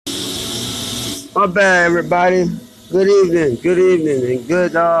My bad, everybody. Good evening, and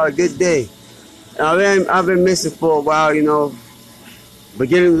good day. I've been missing for a while.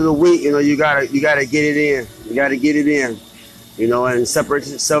 Beginning of the week. You gotta get it in. You gotta get it in. And separate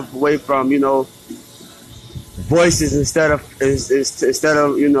yourself away from voices instead of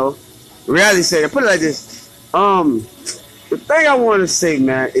reality. Say, put it like this. The thing I want to say,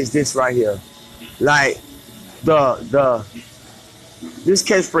 man, is this right here. Like the this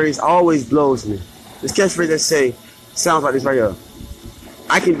catchphrase always blows me. This catchphrase that say sounds like this right here.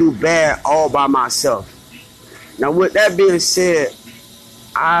 I can do bad all by myself. Now, with that being said,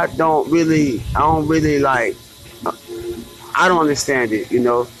 I don't really like, I don't understand it.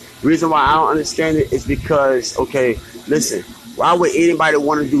 The reason why I don't understand it is because, okay, listen, why would anybody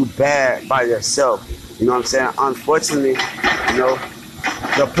want to do bad by themselves? You know what I'm saying? Unfortunately,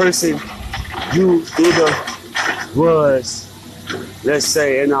 the person you either was, let's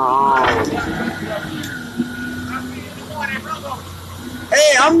say, hey, me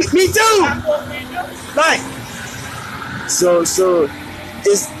too. Like, so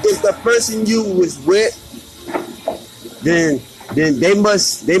if the person you was with, then they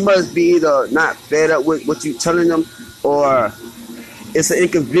must be either not fed up with what you telling them, or it's an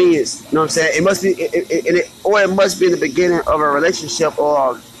inconvenience. You know what I'm saying? It must be, or it must be the beginning of a relationship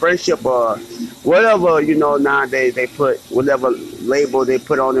or a friendship or whatever. Nowadays they put whatever label they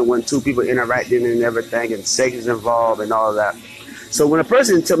put on it when two people interacting and everything, and sex is involved and all of that. So when a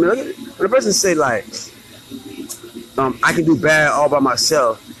person tell me, when a person say like, I can do bad all by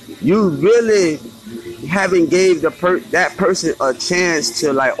myself, you really haven't gave that person a chance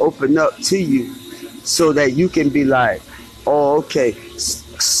to like open up to you, so that you can be like, oh, okay,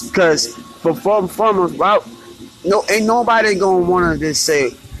 because for foremost, well, no, ain't nobody gonna wanna just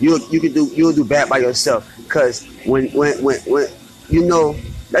say you'll do bad by yourself, because when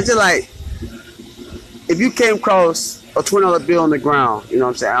that's just like if you came across a $20 bill on the ground. You know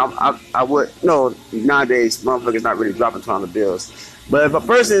what I'm saying? I would no, nowadays motherfuckers not really dropping $20 bills, but if a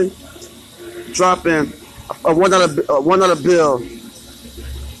person dropping a $1 bill,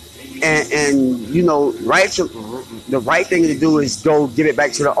 and the right thing to do is go give it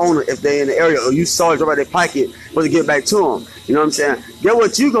back to the owner if they're in the area, or you saw it drop out their pocket, but to give it back to them. You know what I'm saying? Get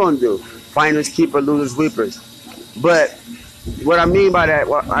what you gonna do? Finders keepers, losers weepers. But what I mean by that,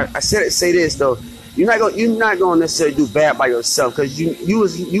 well, I say this though. You're not gonna necessarily do bad by yourself, because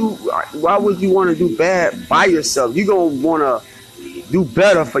why would you want to do bad by yourself? You gonna wanna do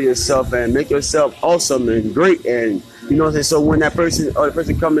better for yourself and make yourself awesome and great, and you know what I'm saying. So when that person or the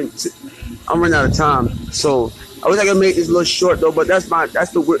person coming to, I'm running out of time, so I wish I could make this a little short though. But that's one of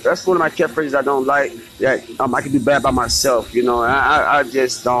my catchphrases I don't like. That I can do bad by myself. I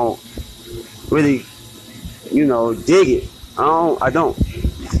just don't really dig it. I don't.